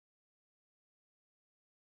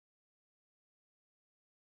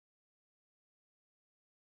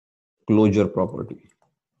closure property.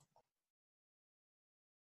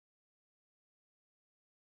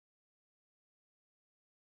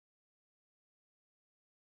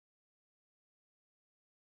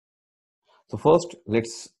 So first,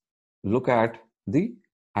 let's look at the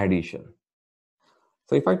addition.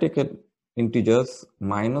 So if I take integers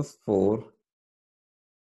 -4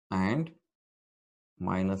 and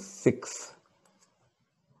 -6,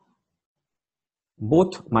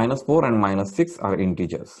 both -4 and -6 are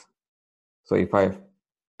integers. So if I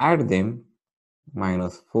add them,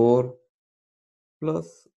 -4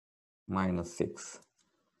 plus -6,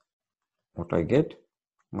 what I get?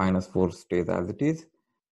 -4 stays as it is.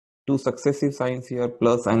 Two successive signs here,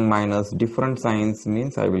 plus and minus, different signs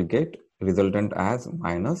means I will get resultant as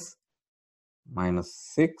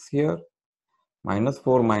 -6 here,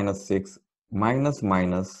 -4 -6, minus,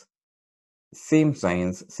 same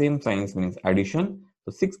signs means addition.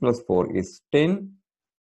 So 6 plus 4 is 10,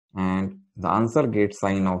 and the answer gets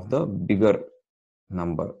sign of the bigger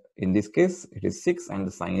number. In this case, it is 6 and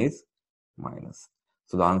the sign is minus.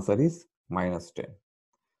 So the answer is -10.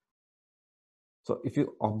 So if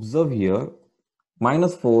you observe here,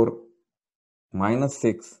 -4,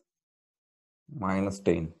 -6,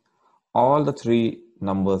 -10, all the three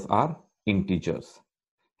numbers are integers.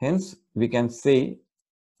 Hence, we can say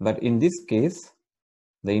that in this case,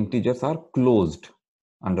 the integers are closed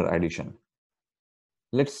under addition.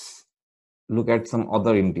 Let's look at some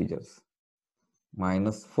other integers.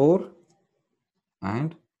 -4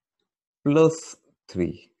 and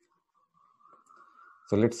 +3.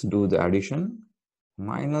 So let's do the addition.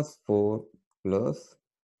 -4 plus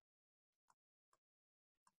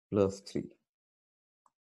 +3.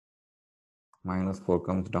 -4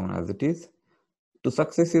 comes down as it is. To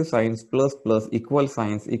successive signs, plus equal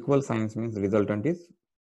signs means resultant is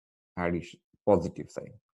addition, positive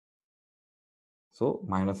sign. So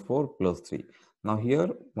 -4 plus 3. Now here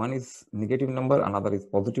one is negative number, another is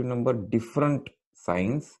positive number, different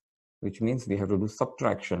signs, which means we have to do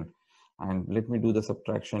subtraction. And let me do the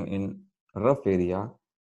subtraction in rough area.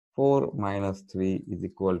 4 minus 3 is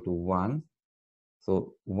equal to 1.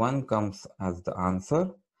 So 1 comes as the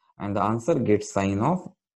answer, and the answer gets sign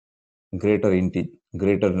of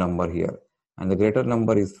greater number here, and the greater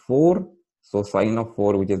number is 4. So sign of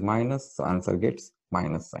 4, which is minus, so answer gets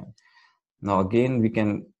minus sign. Now again we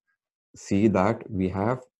can see that we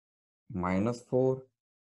have -4,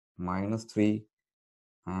 -3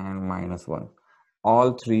 and -1.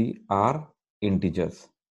 All three are integers.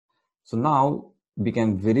 So now we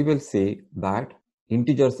can very well say that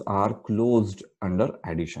integers are closed under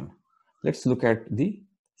addition. Let's look at the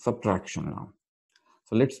subtraction now.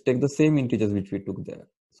 So let's take the same integers which we took there.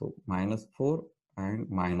 So -4 and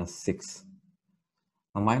 -6.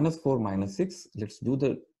 Now -4 -6, let's do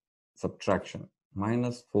the subtraction.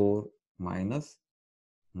 -4 minus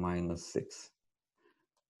 -6.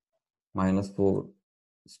 -4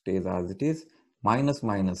 stays as it is. Minus,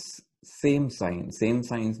 same sign. Same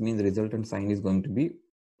signs means resultant sign is going to be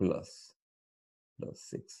plus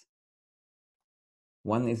 6.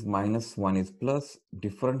 One is minus, one is plus,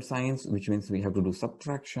 different signs, which means we have to do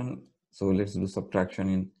subtraction. So let's do subtraction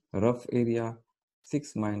in rough area.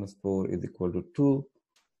 6 minus 4 is equal to 2.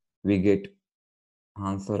 We get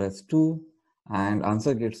answer as 2, and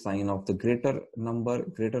answer gets sign of the greater number.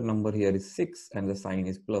 Greater number here is 6 and the sign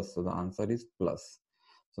is plus, so the answer is plus.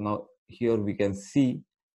 So now here we can see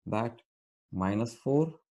that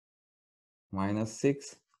 -4,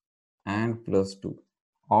 -6 and +2,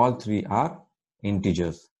 all three are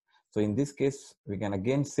integers. So in this case, we can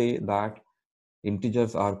again say that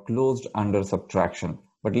integers are closed under subtraction.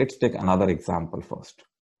 But let's take another example first.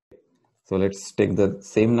 So let's take the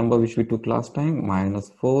same number which we took last time,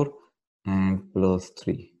 -4 and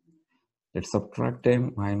 +3. Let's subtract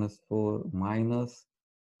them. -4 minus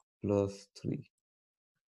 +3.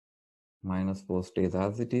 -4 stays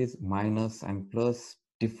as it is. Minus and plus,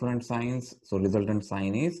 different signs. So resultant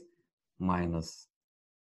sign is minus.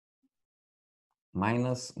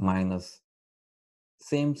 Minus,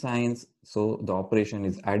 same signs. So the operation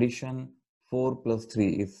is addition. 4 plus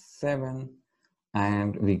 3 is 7.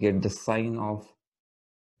 And we get the sign of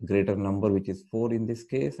greater number, which is 4 in this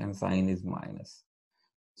case, and sign is minus.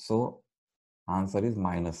 So answer is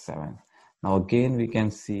 -7. Now again we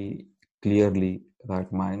can see clearly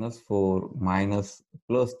that -4 minus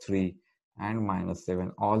 +3 and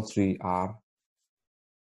 -7, all three are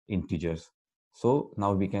integers. So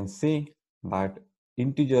now we can say that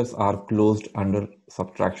integers are closed under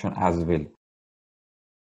subtraction as well.